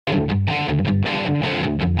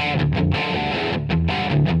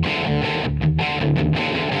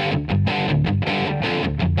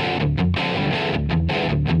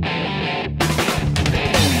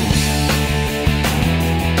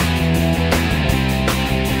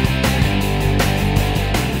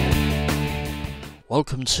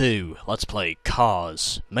welcome to Let's Play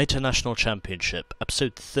Cars Meta National Championship,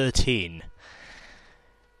 episode 13.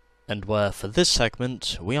 And where, for this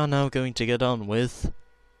segment, we are now going to get on with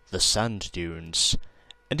the sand dunes.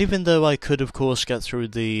 And even though I could, of course, get through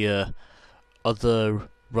the other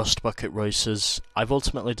rust bucket races, I've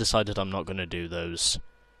ultimately decided I'm not going to do those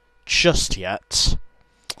just yet.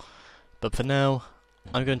 But for now,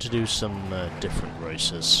 I'm going to do some different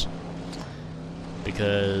races.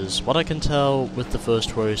 Because what I can tell with the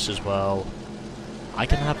first race as well, I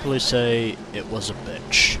can happily say it was a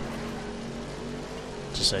bitch,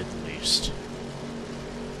 to say the least.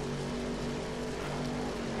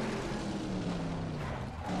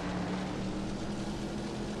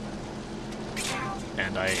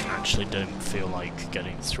 And I actually don't feel like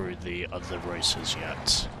getting through the other races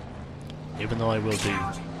yet, even though I will do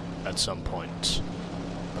at some point,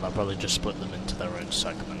 but I'll probably just split them into their own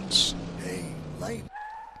segments.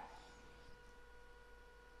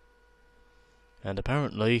 And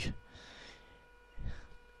apparently,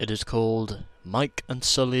 it is called Mike and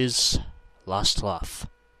Sulley's Last Laugh.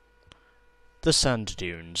 The Sand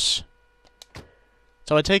Dunes.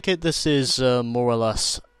 So I take it this is more or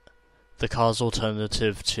less the car's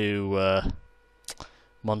alternative to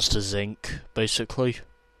Monsters Inc., basically.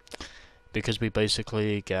 Because we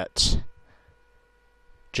basically get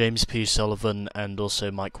James P. Sullivan and also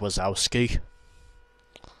Mike Wazowski.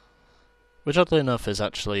 Which, oddly enough, is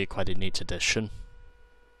actually quite a neat addition.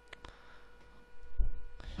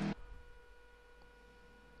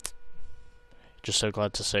 Just so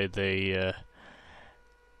glad to say they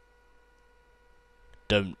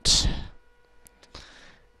don't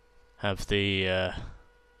have the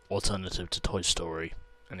alternative to Toy Story.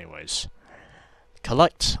 Anyways.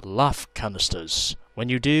 Collect laugh canisters. When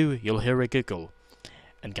you do, you'll hear a giggle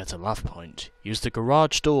and get a laugh point. Use the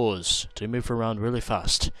garage doors to move around really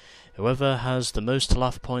fast. Whoever has the most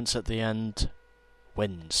laugh points at the end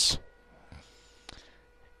wins.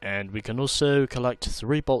 And we can also collect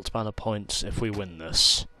 3 Bolt Banner points if we win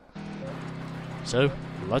this. So,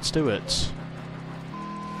 let's do it.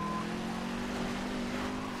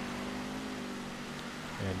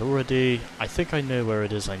 And already, I think I know where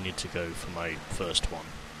it is I need to go for my first one.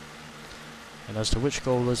 And as to which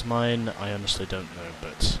goal is mine, I honestly don't know,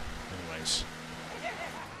 but anyways.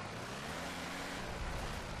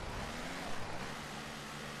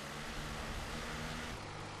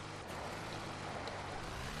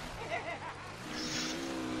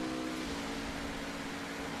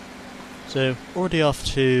 So, already off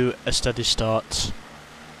to a steady start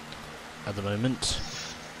at the moment.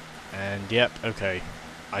 And yep, okay.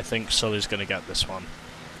 I think Sully's gonna get this one.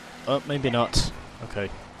 Oh, maybe not. Okay.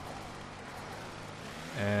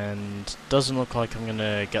 And doesn't look like I'm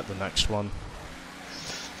gonna get the next one.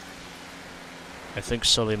 I think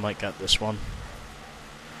Sully might get this one.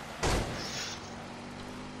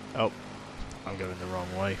 Oh, I'm going the wrong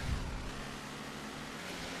way.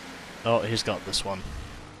 Oh, he's got this one.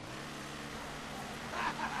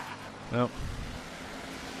 Nope.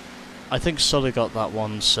 I think Sully got that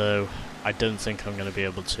one, so I don't think I'm going to be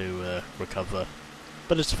able to recover.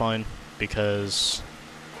 But it's fine, because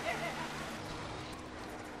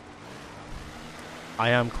I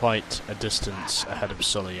am quite a distance ahead of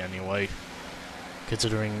Sully anyway,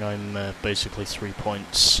 considering I'm basically 3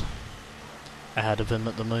 points ahead of him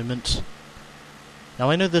at the moment. Now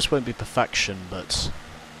I know this won't be perfection, but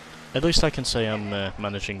at least I can say I'm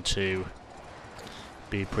managing to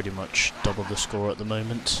be pretty much double the score at the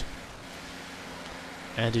moment.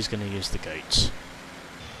 And he's going to use the gate.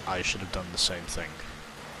 I should have done the same thing.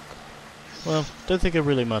 Well, don't think it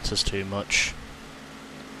really matters too much.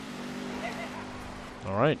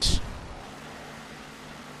 Alright.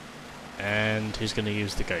 And he's going to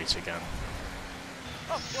use the gate again.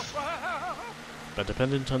 But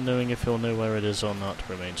dependent on knowing if he'll know where it is or not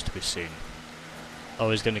remains to be seen.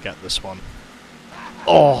 Oh, he's going to get this one.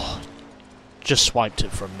 Oh! Just swiped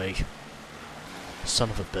it from me.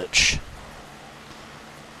 Son of a bitch.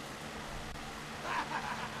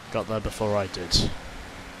 Got there before I did.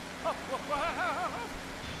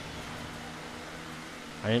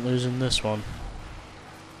 I ain't losing this one.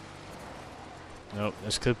 Nope,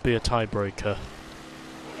 this could be a tiebreaker.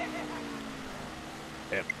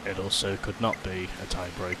 It also could not be a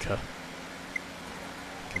tiebreaker.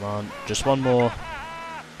 Come on, just one more.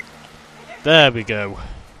 There we go.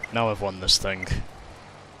 Now I've won this thing.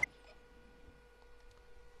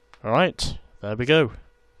 Alright, there we go.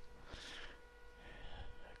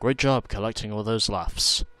 Great job collecting all those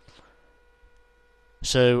laughs.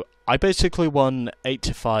 So, I basically won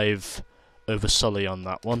 8-5 over Sully on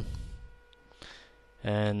that one.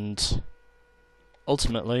 And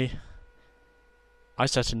ultimately, I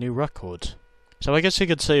set a new record. So I guess you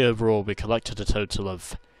could say overall we collected a total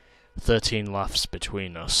of 13 laughs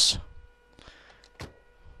between us.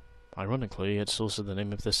 Ironically, it's also the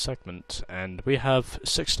name of this segment, and we have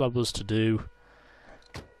 6 levels to do,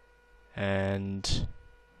 and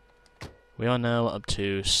we are now up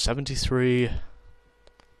to 73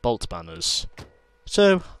 bolt banners.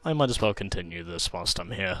 So, I might as well continue this whilst I'm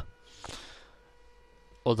here.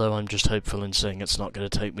 Although I'm just hopeful in saying it's not going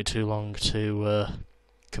to take me too long to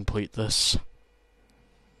complete this.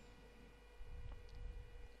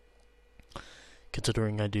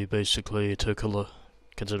 Considering I do basically talk a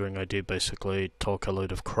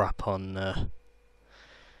load of crap on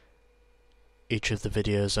each of the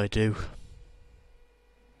videos I do.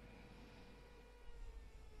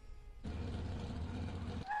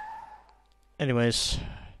 Anyways,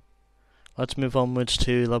 let's move onwards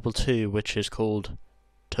to level 2, which is called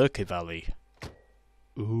Turkey Valley.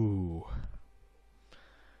 Ooh.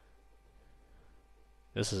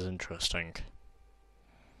 This is interesting.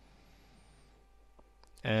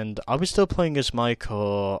 And are we still playing as Mike,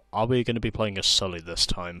 or are we going to be playing as Sully this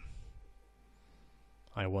time?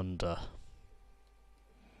 I wonder.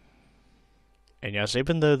 And yes,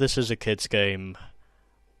 even though this is a kid's game,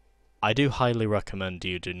 I do highly recommend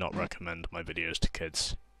you do not recommend my videos to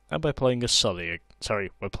kids. And we're playing as Sully.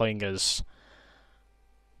 Sorry, we're playing as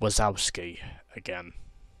Wazowski again.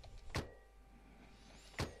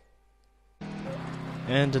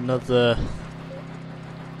 And another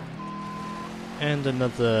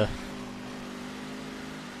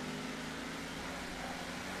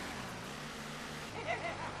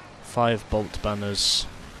 5 bolt banners.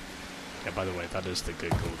 Yeah, by the way, that is the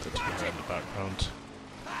giggle that you hear in the background.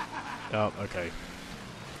 Oh, okay.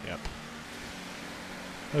 Yep.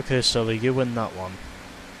 Okay, Sully, you win that one.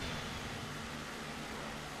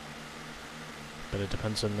 But it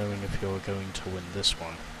depends on knowing if you're going to win this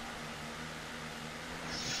one.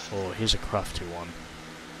 Oh, he's a crafty one.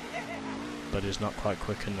 But he's not quite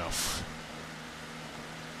quick enough.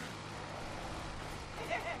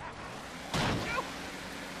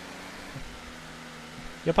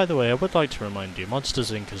 Yeah, by the way, I would like to remind you,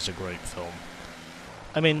 Monsters, Inc. is a great film.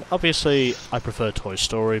 I mean, obviously, I prefer Toy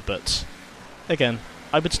Story, but again,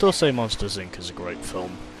 I would still say Monsters, Inc. is a great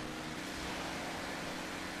film.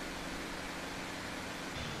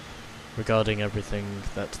 Regarding everything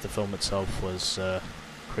that the film itself was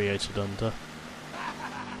created under.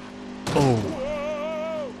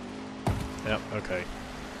 Oh! Yep, okay.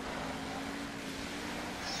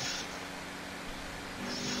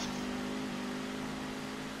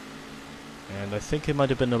 And I think he might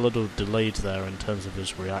have been a little delayed there in terms of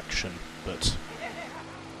his reaction, but...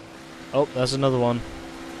 Oh, there's another one.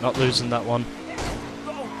 Not losing that one.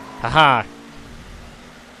 Haha!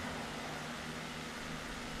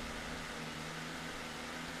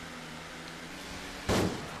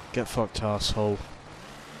 Get fucked, asshole.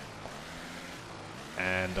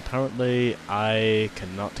 And apparently I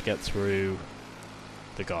cannot get through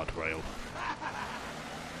the guardrail.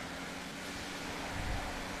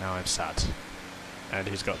 Now I'm sad. And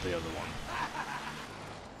he's got the other one.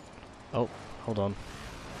 Oh, hold on.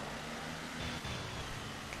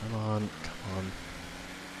 Come on, come on.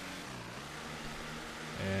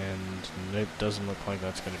 And nope, doesn't look like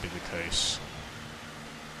that's going to be the case.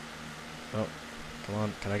 Oh, come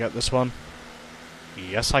on, can I get this one?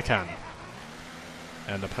 Yes, I can.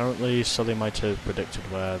 And apparently Sully might have predicted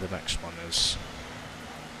where the next one is.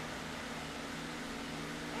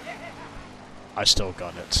 I still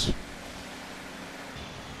got it.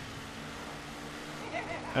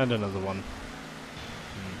 And another one.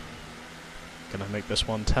 Can I make this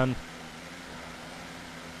one 10?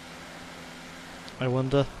 I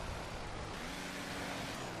wonder.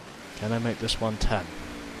 Can I make this one 10?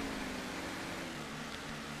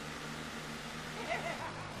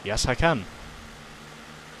 Yes, I can.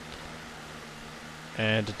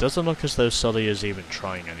 And it doesn't look as though Sully is even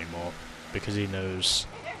trying anymore, because he knows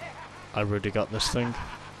I've already got this thing.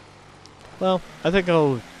 Well, I think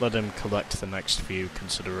I'll let him collect the next few,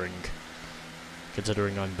 considering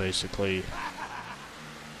I'm basically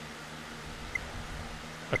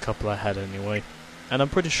a couple ahead anyway. And I'm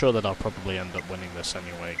pretty sure that I'll probably end up winning this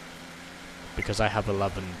anyway, because I have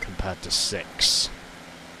 11 compared to 6.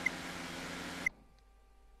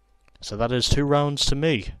 So that is 2 rounds to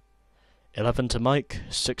me. 11 to Mike,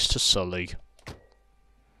 6 to Sully.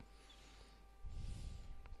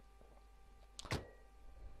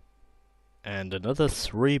 And another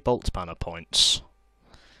 3 bolt banner points.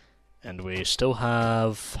 And we still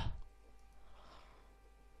have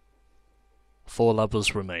 4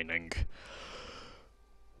 levels remaining.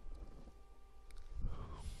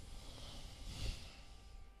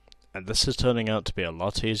 And this is turning out to be a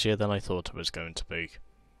lot easier than I thought it was going to be.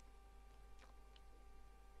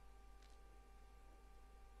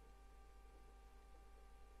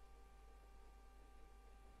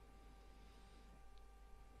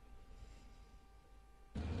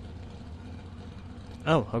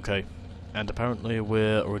 Oh, okay. And apparently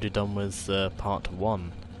we're already done with part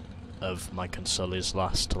 1 of Mike and Sulley's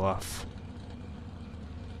Last Laugh.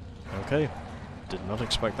 Okay. Did not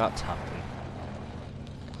expect that to happen.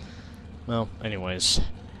 Well, anyways.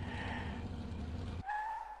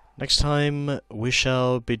 Next time we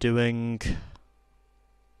shall be doing...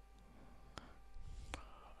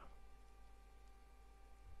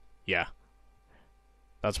 yeah.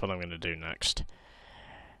 That's what I'm going to do next.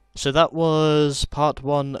 So that was part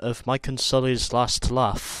 1 of Mike and Sulley's Last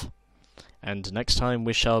Laugh, and next time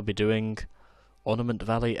we shall be doing Ornament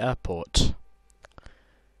Valley Airport.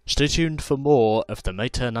 Stay tuned for more of the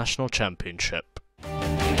Maytag National Championship.